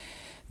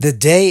The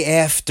day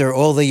after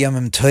all the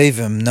Yomim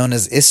Tovim, known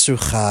as Isru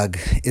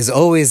Chag, is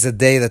always a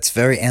day that's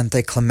very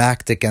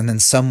anticlimactic and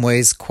in some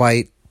ways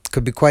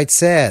could be quite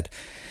sad.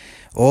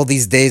 All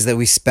these days that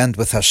we spent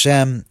with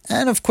Hashem,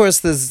 and of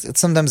course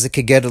sometimes it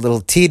could get a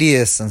little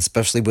tedious, and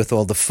especially with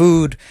all the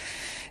food.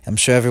 I'm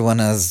sure everyone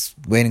is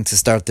waiting to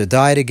start their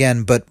diet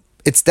again, but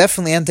it's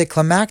definitely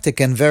anticlimactic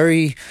and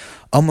very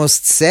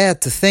almost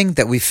sad to think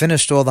that we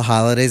finished all the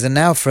holidays and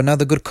now for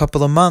another good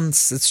couple of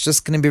months it's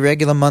just going to be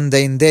regular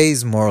mundane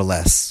days, more or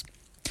less.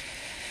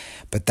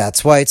 But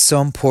that's why it's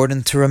so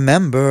important to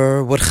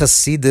remember what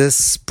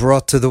Chassidus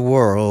brought to the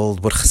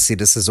world, what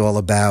Chassidus is all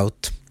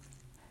about.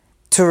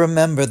 To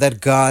remember that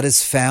God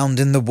is found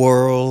in the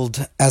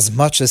world as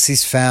much as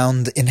He's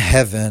found in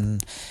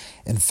heaven.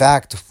 In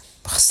fact,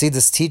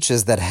 Chassidus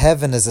teaches that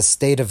heaven is a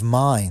state of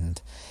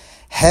mind.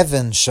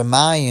 Heaven,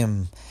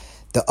 Shamayim,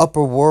 the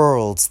upper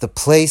worlds, the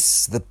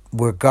place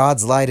where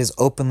God's light is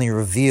openly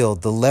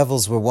revealed, the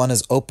levels where one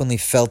is openly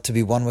felt to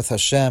be one with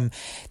Hashem,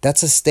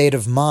 that's a state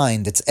of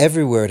mind. It's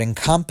everywhere. It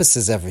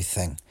encompasses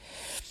everything.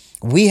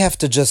 We have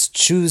to just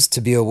choose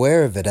to be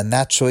aware of it, and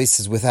that choice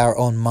is with our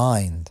own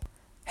mind.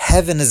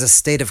 Heaven is a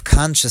state of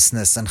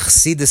consciousness, and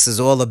Chassidus is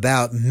all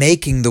about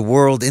making the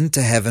world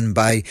into heaven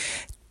by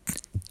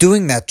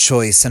doing that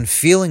choice and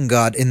feeling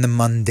God in the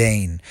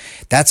mundane.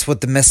 That's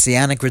what the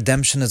Messianic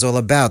redemption is all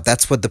about.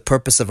 That's what the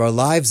purpose of our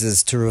lives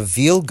is, to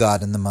reveal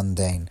God in the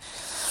mundane.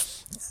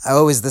 I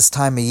always, this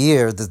time of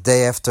year, the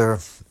day after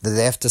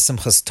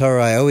Simchas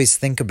Torah, I always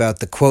think about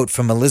the quote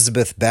from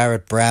Elizabeth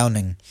Barrett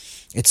Browning.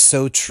 It's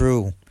so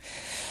true.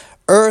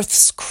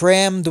 Earth's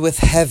crammed with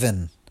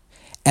heaven,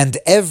 and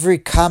every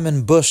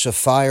common bush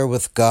afire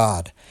with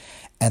God,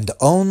 and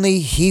only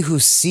he who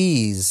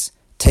sees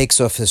takes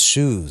off his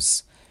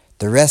shoes.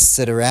 The rest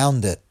sit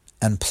around it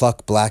and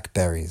pluck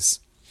blackberries.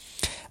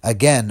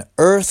 Again,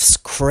 earth's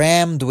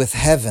crammed with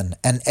heaven,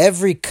 and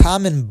every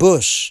common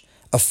bush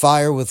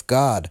afire with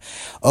God.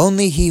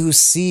 Only he who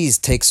sees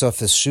takes off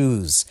his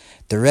shoes.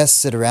 The rest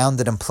sit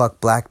around it and pluck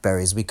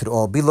blackberries. We could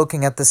all be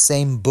looking at the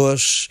same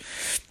bush.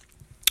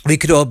 We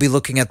could all be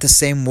looking at the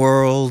same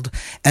world,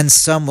 and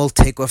some will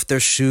take off their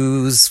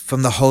shoes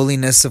from the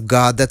holiness of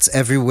God that's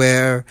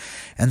everywhere,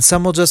 and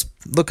some will just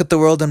look at the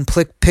world and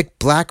pick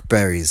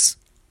blackberries.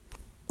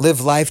 Live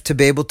life to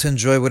be able to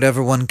enjoy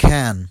whatever one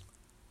can.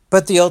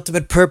 But the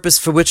ultimate purpose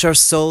for which our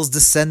souls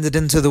descended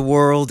into the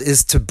world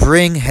is to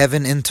bring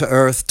heaven into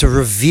earth, to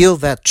reveal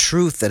that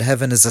truth that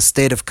heaven is a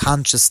state of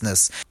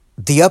consciousness.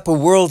 The upper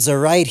worlds are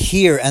right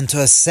here, and to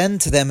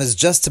ascend to them is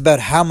just about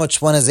how much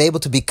one is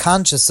able to be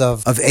conscious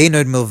of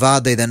Einod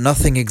Milvade, that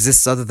nothing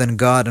exists other than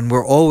God, and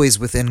we're always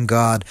within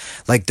God,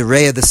 like the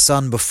ray of the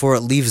sun before it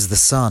leaves the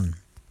sun.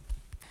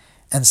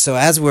 And so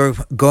as we're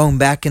going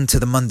back into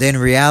the mundane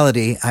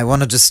reality, I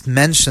want to just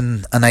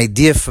mention an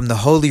idea from the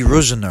Holy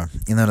Ruzhiner.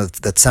 You know,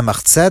 that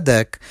Tzemach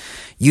Tzedek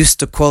used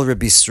to call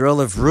Rabbi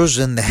Yisrael of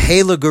Ruzhin the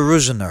Heilige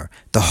Ruzhiner,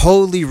 the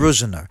Holy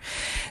Ruzhiner.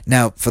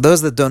 Now, for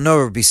those that don't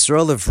know, Rabbi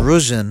Yisrael of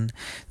Ruzhin,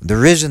 the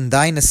Ruzhin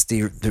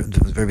dynasty,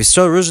 Rabbi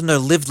Yisrael Ruzhiner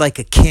lived like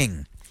a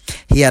king.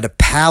 He had a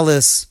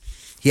palace,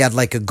 he had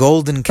like a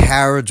golden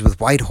carriage with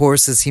white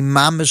horses. He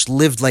mamish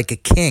lived like a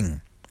king.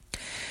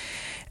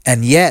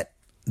 And yet,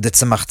 the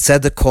Tzemach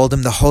Tzedek called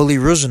him the Holy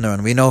Ruzhiner,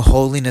 and we know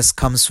holiness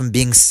comes from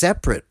being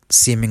separate,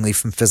 seemingly,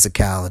 from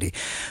physicality.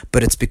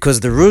 But it's because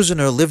the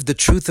Ruzhiner lived the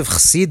truth of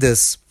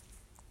Chassidus,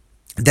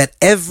 that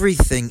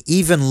everything,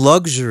 even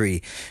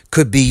luxury,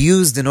 could be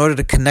used in order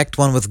to connect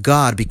one with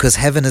God, because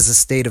heaven is a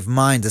state of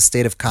mind, a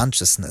state of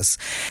consciousness.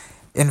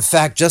 In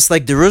fact, just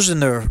like the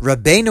Ruzhiner,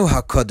 Rabbeinu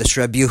HaKadosh,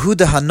 Rabbi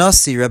Yehuda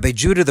HaNasi, Rabbi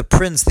Judah the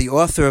Prince, the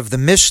author of the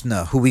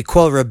Mishnah, who we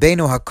call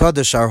Rabbeinu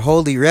HaKadosh, our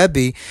holy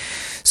Rebbe.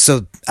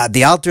 So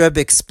the Alter Rebbe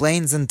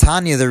explains in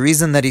Tanya the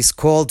reason that he's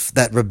called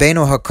that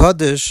Rabbeinu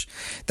HaKadosh.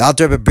 The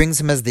Alter Rebbe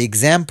brings him as the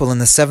example in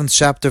the 7th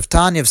chapter of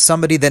Tanya of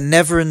somebody that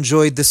never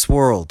enjoyed this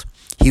world.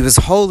 He was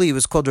holy, he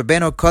was called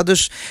Rabbeinu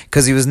HaKadosh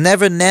because he was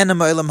never Nena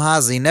Ma'olam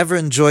Haza, he never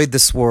enjoyed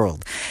this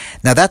world.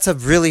 Now that's a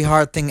really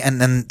hard thing, and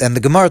the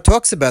Gemara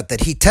talks about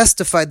that. He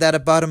testified that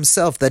about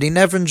himself, that he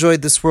never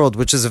enjoyed this world,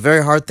 which is a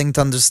very hard thing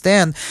to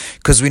understand,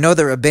 because we know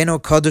that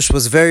Rabbeinu HaKadosh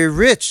was very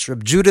rich.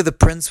 Reb Judah the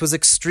Prince was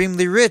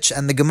extremely rich,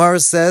 and the Gemara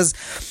says,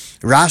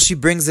 Rashi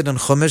brings it in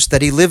Chumash,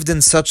 that he lived in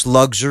such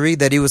luxury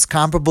that he was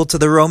comparable to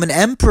the Roman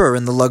emperor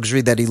in the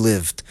luxury that he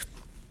lived.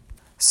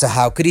 So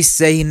how could he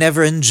say he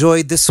never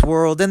enjoyed this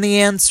world? And the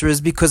answer is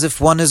because if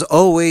one is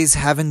always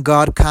having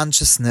God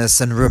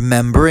consciousness and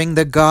remembering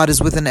that God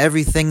is within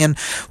everything, and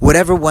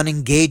whatever one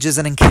engages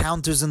and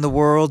encounters in the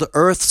world,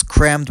 earth's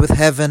crammed with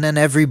heaven and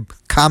every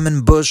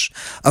common bush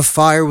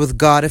afire with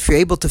God. If you're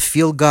able to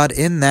feel God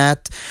in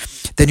that,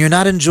 then you're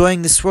not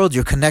enjoying this world.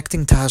 You're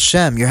connecting to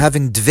Hashem. You're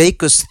having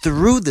dveikus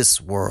through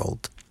this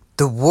world.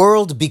 The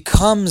world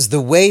becomes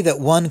the way that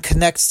one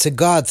connects to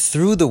God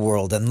through the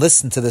world. And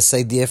listen to this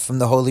idea from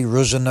the Holy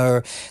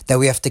Ruzhiner that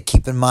we have to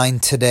keep in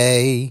mind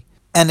today.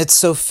 And it's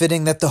so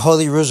fitting that the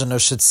Holy Ruzhiner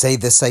should say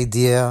this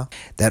idea,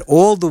 that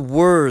all the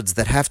words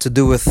that have to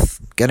do with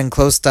getting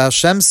close to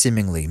Hashem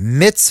seemingly,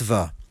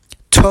 mitzvah,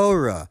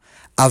 Torah,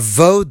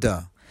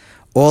 avoda,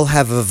 all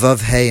have a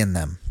vav hey in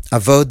them.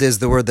 Avoda is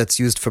the word that's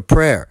used for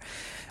prayer.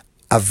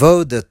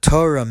 Avoda,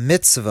 Torah,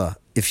 mitzvah,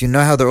 if you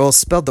know how they're all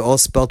spelled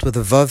with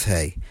a vav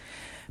hey.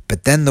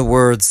 But then the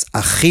words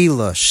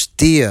achila,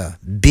 shtia,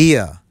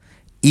 bia,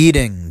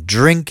 eating,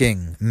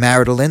 drinking,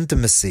 marital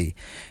intimacy,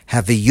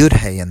 have a yud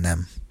hey in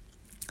them.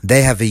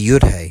 They have a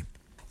yud hey.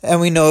 And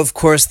we know, of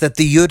course, that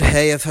the Yud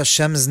Hey of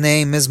Hashem's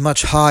name is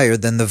much higher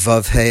than the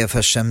Vav Hey of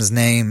Hashem's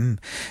name.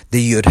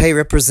 The Yud Hey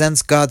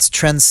represents God's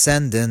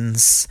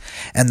transcendence.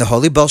 And the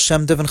Holy Baal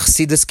Shem Tov and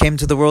Chassidus came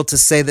to the world to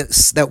say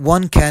that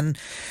one can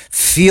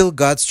feel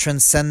God's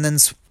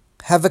transcendence,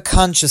 have a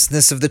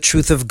consciousness of the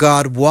truth of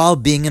God while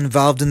being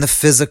involved in the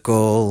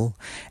physical,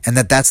 and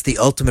that's the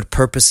ultimate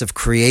purpose of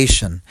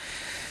creation.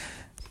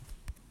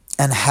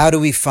 And how do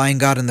we find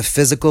God in the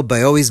physical?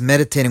 By always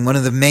meditating. One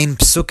of the main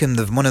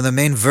psukim, one of the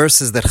main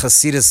verses that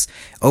Chassidus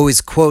always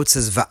quotes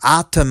is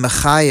Va'ata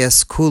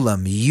mechayes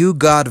kulam. You,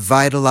 God,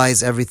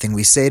 vitalize everything.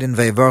 We say it in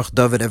Vayvarach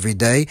David every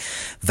day.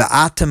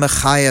 Va'ata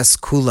mechayes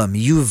kulam.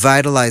 You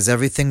vitalize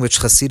everything, which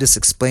Chassidus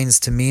explains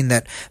to mean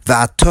that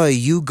Va'ata,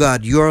 you,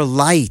 God, your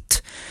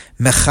light,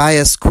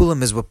 mechayes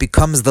kulam, is what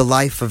becomes the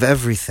life of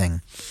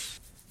everything.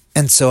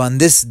 And so on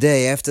this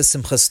day, after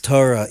Simchas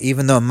Torah,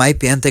 even though it might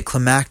be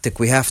anticlimactic,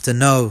 we have to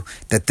know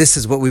that this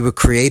is what we were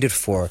created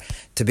for,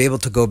 to be able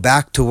to go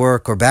back to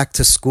work or back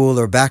to school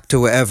or back to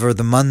wherever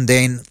the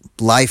mundane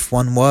life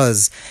one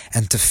was,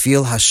 and to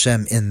feel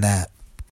Hashem in that.